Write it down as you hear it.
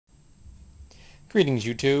Greetings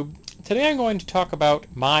YouTube. Today I'm going to talk about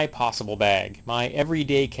my possible bag, my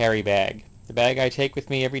everyday carry bag. The bag I take with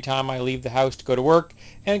me every time I leave the house to go to work,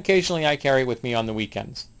 and occasionally I carry it with me on the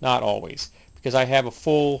weekends. Not always, because I have a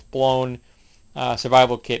full-blown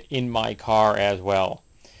survival kit in my car as well.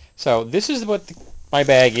 So this is what my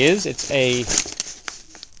bag is. It's a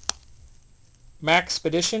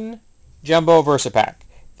Maxpedition Jumbo VersaPack.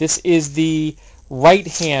 This is the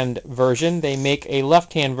right-hand version. They make a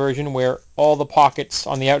left-hand version where all the pockets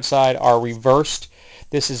on the outside are reversed.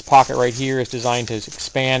 This pocket right here is designed to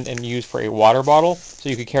expand and use for a water bottle, so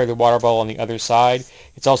you could carry the water bottle on the other side.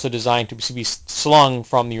 It's also designed to be slung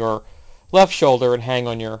from your left shoulder and hang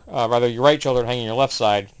on your, your right shoulder and hang on your left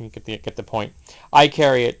side. You get the point. I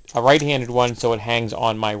carry a right-handed one, so it hangs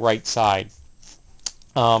on my right side.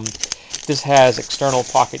 This has external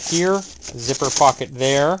pocket here, a zipper pocket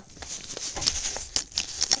there,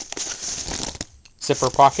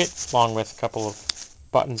 zipper pocket, along with a couple of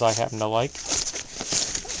buttons I happen to like.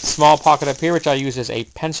 Small pocket up here, which I use as a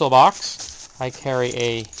pencil box. I carry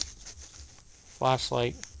a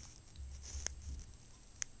flashlight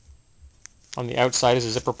on the outside as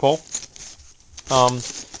a zipper pull.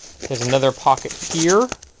 There's another pocket here, and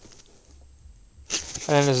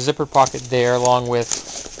then there's a zipper pocket there, along with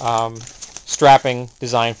strapping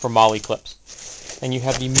designed for MOLLE clips. And you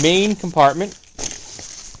have the main compartment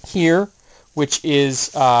here, which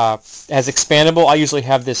is as expandable. I usually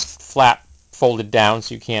have this flap folded down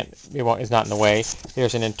so it's not in the way.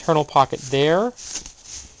 There's an internal pocket there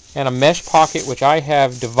and a mesh pocket which I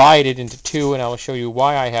have divided into two, and I will show you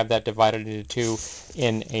why I have that divided into two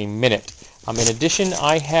in a minute. In addition,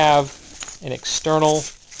 I have an external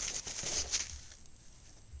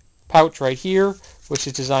pouch right here which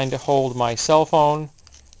is designed to hold my cell phone.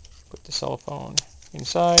 Put the cell phone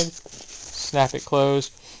inside, snap it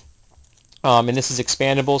closed. And this is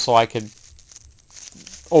expandable, so I could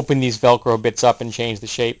open these Velcro bits up and change the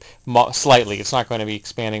shape slightly. It's not going to be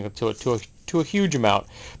expanding to a huge amount,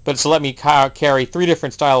 but it's let me carry 3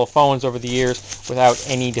 different style of phones over the years without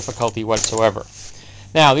any difficulty whatsoever.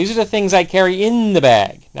 Now, these are the things I carry in the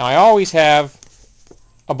bag. Now, I always have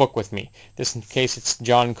a book with me. This in case it's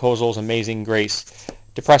John Kozel's Amazing Grace.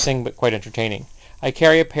 Depressing, but quite entertaining. I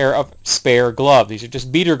carry a pair of spare gloves. These are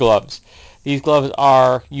just beater gloves. These gloves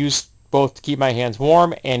are used both to keep my hands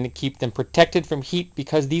warm and to keep them protected from heat,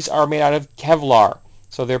 because these are made out of Kevlar,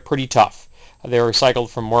 so they're pretty tough. They're recycled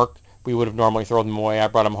from work. We would have normally thrown them away. I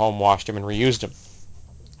brought them home, washed them, and reused them.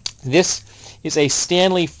 This is a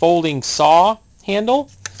Stanley folding saw handle,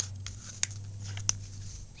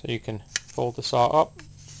 so you can fold the saw up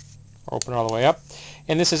or open it all the way up.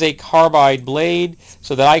 And this is a carbide blade,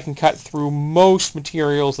 so that I can cut through most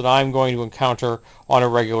materials that I'm going to encounter on a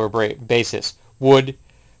regular basis. Wood,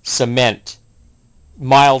 cement,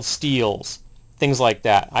 mild steels, things like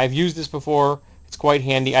that. I've used this before. It's quite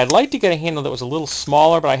handy. I'd like to get a handle that was a little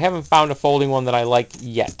smaller, but I haven't found a folding one that I like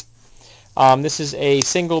yet. This is a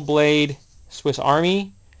single blade Swiss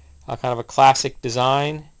Army, kind of a classic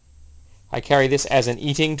design. I carry this as an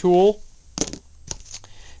eating tool.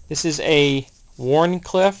 This is a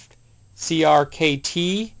Wharncliffe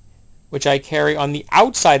CRKT, which I carry on the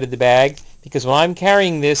outside of the bag, because when I'm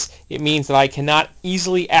carrying this, it means that I cannot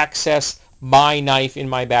easily access my knife in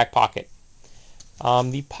my back pocket.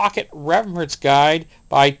 The Pocket Reference Guide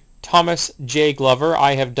by Thomas J. Glover.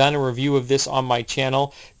 I have done a review of this on my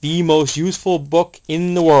channel. The most useful book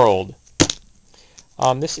in the world.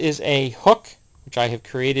 This is a hook, which I have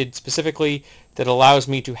created specifically that allows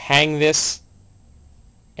me to hang this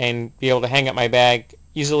and be able to hang up my bag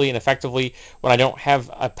easily and effectively when I don't have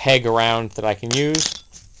a peg around that I can use.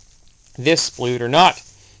 This, believe it or not,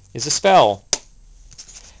 is a spell.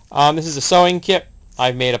 This is a sewing kit.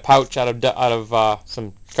 I've made a pouch out of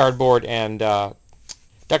some cardboard and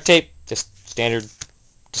duct tape. Just standard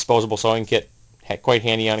disposable sewing kit. Quite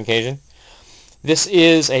handy on occasion. This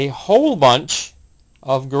is a whole bunch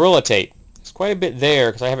of Gorilla Tape. There's quite a bit there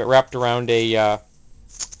because I have it wrapped around a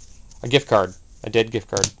gift card, a dead gift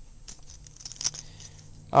card.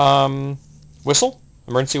 Whistle,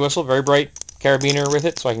 emergency whistle, very bright. Carabiner with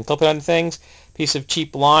it, so I can clip it on things. Piece of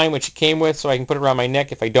cheap line, which it came with, so I can put it around my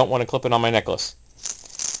neck if I don't want to clip it on my necklace.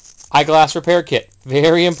 Eyeglass repair kit,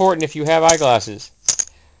 very important if you have eyeglasses.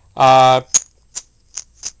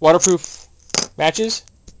 Waterproof matches.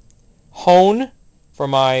 Hone for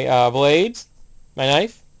my blades, my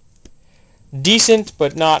knife. Decent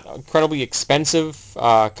but not incredibly expensive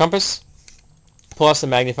compass, plus a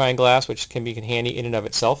magnifying glass, which can be handy in and of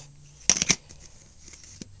itself.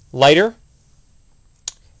 Lighter.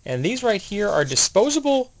 And these right here are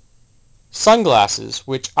disposable sunglasses,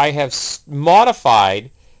 which I have modified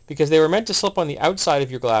because they were meant to slip on the outside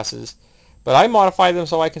of your glasses, but I modified them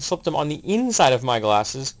so I can slip them on the inside of my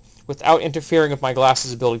glasses without interfering with my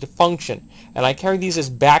glasses' ability to function. And I carry these as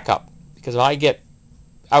backup because if I get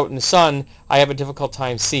out in the sun, I have a difficult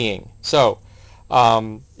time seeing. So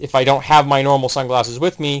if I don't have my normal sunglasses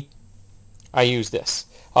with me, I use this.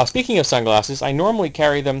 Speaking of sunglasses, I normally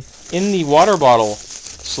carry them in the water bottle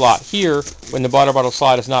slot here when the water bottle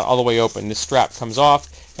slot is not all the way open. This strap comes off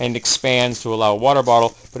and expands to allow a water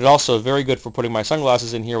bottle, but it also is very good for putting my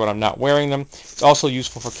sunglasses in here when I'm not wearing them. It's also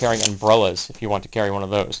useful for carrying umbrellas if you want to carry one of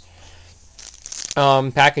those.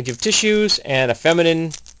 Package of tissues and a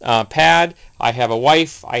feminine pad. I have a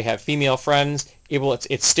wife. I have female friends.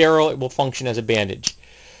 It's sterile. It will function as a bandage.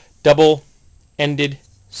 Double-ended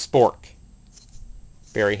spork.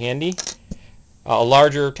 Very handy. A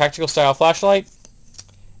larger tactical style flashlight.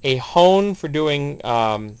 A hone for doing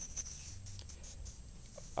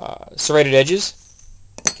serrated edges.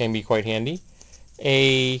 Can be quite handy.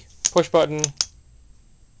 A push button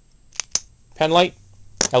pen light.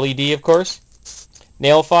 LED, of course.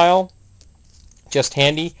 Nail file. Just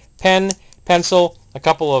handy. Pen, pencil, a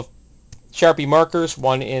couple of Sharpie markers,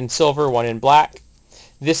 one in silver, one in black.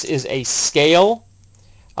 This is a scale.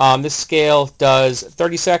 This scale does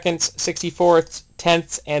 30-seconds, 64ths,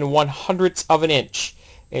 tenths, and 100ths of an inch.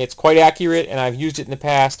 And it's quite accurate, and I've used it in the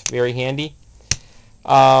past. Very handy.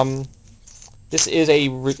 This is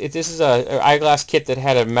a eyeglass kit that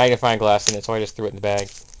had a magnifying glass in it, so I just threw it in the bag.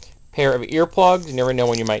 Pair of earplugs. You never know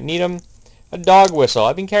when you might need them. A dog whistle.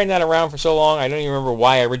 I've been carrying that around for so long, I don't even remember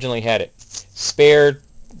why I originally had it. Spare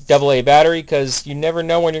AA battery, because you never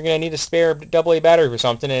know when you're going to need a spare AA battery for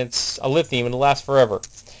something, and it's a lithium and it'll last forever.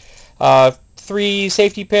 3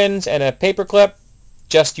 safety pins and a paper clip,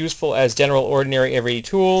 just useful as general ordinary everyday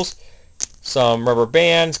tools. Some rubber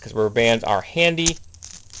bands, because rubber bands are handy.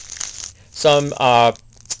 Some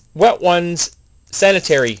Wet Ones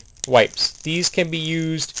sanitary wipes. These can be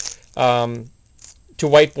used to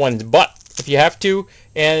wipe one's butt if you have to,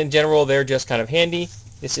 and in general they're just kind of handy.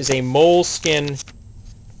 This is a moleskin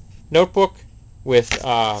notebook with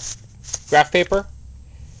graph paper,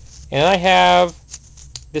 and I have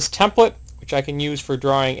this template which I can use for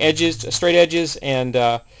drawing edges, straight edges, and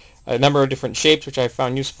a number of different shapes which I've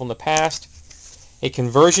found useful in the past. A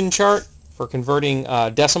conversion chart for converting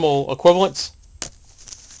decimal equivalents.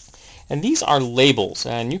 And these are labels,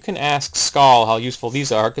 and you can ask Skull how useful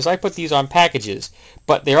these are, because I put these on packages.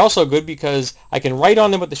 But they're also good because I can write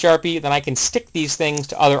on them with the Sharpie, then I can stick these things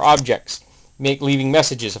to other objects, leaving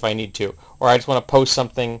messages if I need to, or I just want to post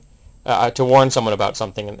something to warn someone about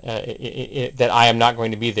something that I am not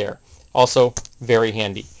going to be there. Also very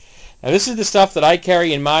handy. Now this is the stuff that I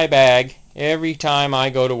carry in my bag every time I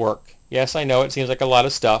go to work. Yes, I know it seems like a lot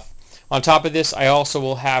of stuff. On top of this, I also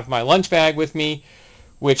will have my lunch bag with me,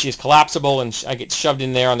 which is collapsible, and I get shoved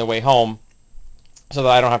in there on the way home so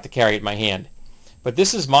that I don't have to carry it in my hand. But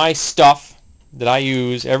this is my stuff that I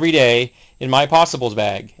use every day in my Possibles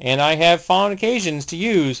bag, and I have found occasions to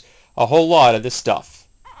use a whole lot of this stuff.